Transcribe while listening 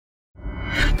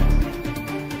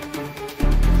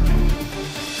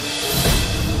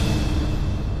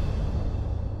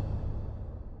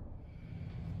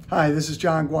Hi, this is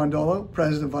John Guandolo,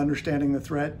 President of Understanding the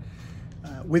Threat,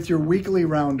 with your weekly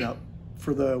roundup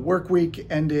for the work week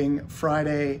ending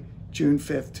Friday, June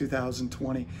 5th,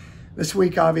 2020. This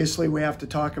week, obviously, we have to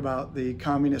talk about the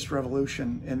communist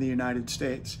revolution in the United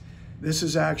States. This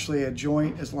is actually a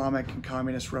joint Islamic and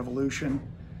communist revolution,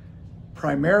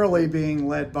 primarily being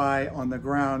led by, on the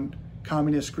ground,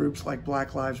 communist groups like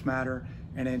Black Lives Matter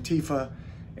and Antifa,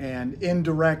 and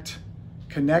indirect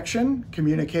connection,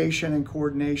 communication, and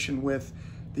coordination with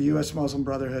the U.S. Muslim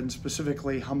Brotherhood, and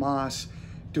specifically Hamas,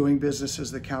 doing business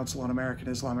as the Council on American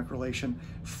Islamic Relations,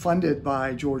 funded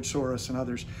by George Soros and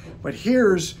others. But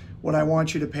here's what I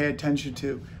want you to pay attention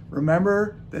to.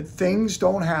 Remember that things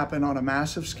don't happen on a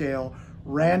massive scale,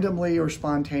 randomly or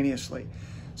spontaneously.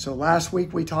 So last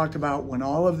week we talked about when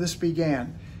all of this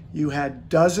began, you had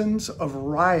dozens of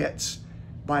riots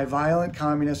by violent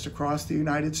communists across the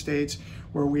United States,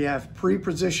 where we have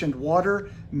pre-positioned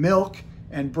water, milk,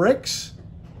 and bricks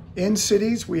in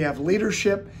cities. We have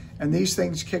leadership, and these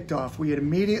things kicked off. We had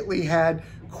immediately had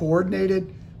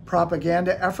coordinated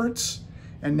propaganda efforts,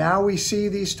 and now we see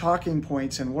these talking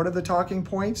points. And what are the talking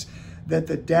points? That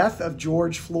the death of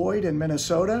George Floyd in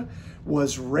Minnesota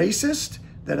was racist,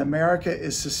 that America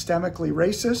is systemically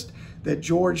racist, that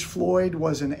George Floyd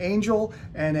was an angel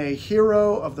and a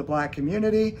hero of the Black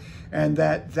community, and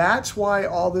that's why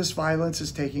all this violence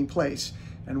is taking place.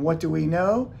 And what do we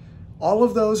know? All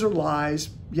of those are lies,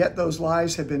 yet those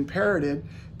lies have been parroted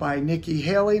by Nikki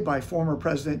Haley, by former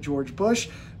President George Bush,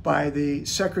 by the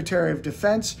Secretary of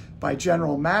Defense, by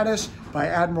General Mattis, by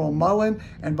Admiral Mullen,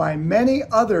 and by many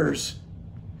others.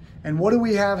 And what do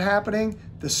we have happening?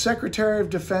 The Secretary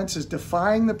of Defense is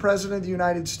defying the President of the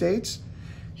United States.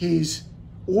 He's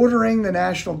ordering the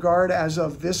National Guard as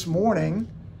of this morning,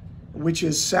 which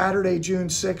is Saturday, June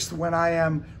 6th, when I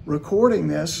am recording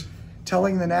this,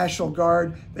 telling the National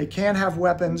Guard they can't have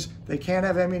weapons, they can't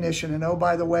have ammunition, and oh,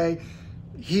 by the way,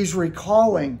 he's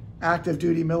recalling active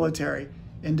duty military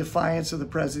in defiance of the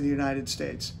President of the United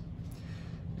States.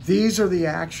 These are the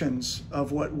actions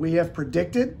of what we have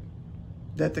predicted,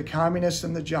 that the communists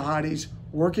and the jihadis,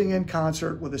 working in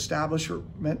concert with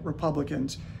establishment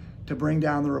Republicans, to bring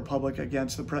down the republic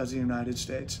against the President of the United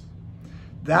States.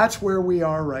 That's where we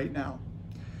are right now.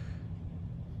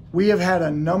 We have had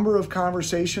a number of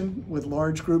conversations with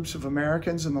large groups of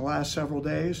Americans in the last several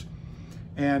days,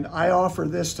 and I offer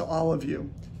this to all of you,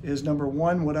 is number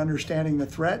one, what Understanding the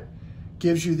Threat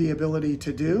gives you the ability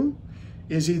to do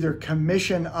is either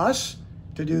commission us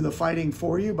to do the fighting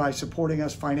for you by supporting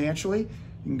us financially. You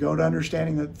can go to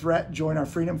Understanding the Threat, join our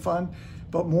Freedom Fund,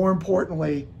 but more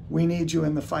importantly, we need you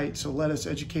in the fight. So let us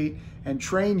educate and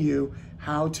train you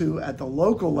how to, at the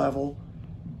local level,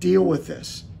 deal with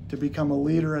this, to become a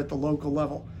leader at the local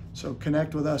level. So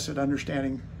connect with us at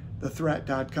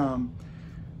understandingthethreat.com.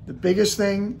 The biggest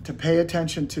thing to pay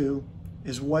attention to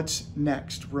is what's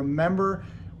next. Remember,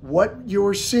 what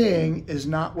you're seeing is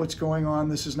not what's going on.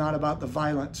 This is not about the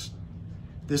violence.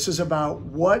 This is about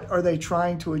what are they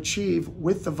trying to achieve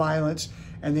with the violence.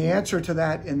 And the answer to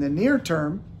that in the near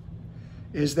term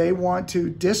is they want to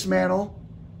dismantle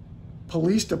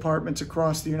police departments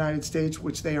across the United States,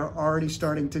 which they are already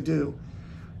starting to do.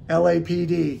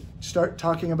 LAPD, start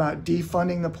talking about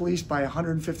defunding the police by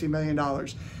 $150 million.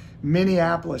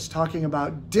 Minneapolis, talking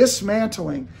about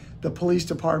dismantling the police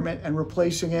department and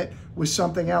replacing it with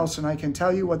something else. And I can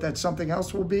tell you what that something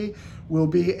else will be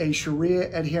a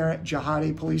Sharia-adherent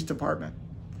jihadi police department.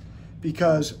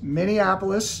 Because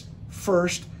Minneapolis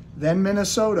first, then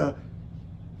Minnesota,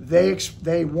 they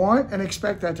want and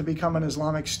expect that to become an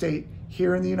Islamic state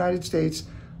here in the United States,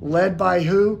 led by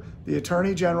who? The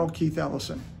Attorney General, Keith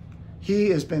Ellison.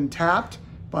 He has been tapped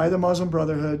by the Muslim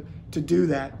Brotherhood to do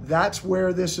that. That's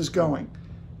where this is going.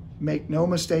 Make no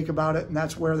mistake about it, and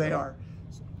that's where they are.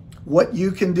 What you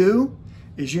can do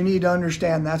is you need to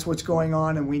understand that's what's going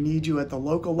on, and we need you at the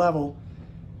local level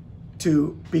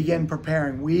to begin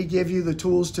preparing. We give you the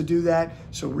tools to do that,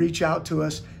 so reach out to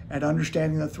us at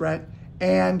Understanding the Threat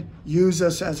and use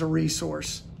us as a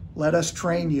resource. Let us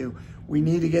train you. We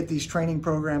need to get these training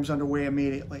programs underway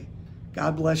immediately.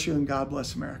 God bless you and God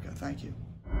bless America. Thank you.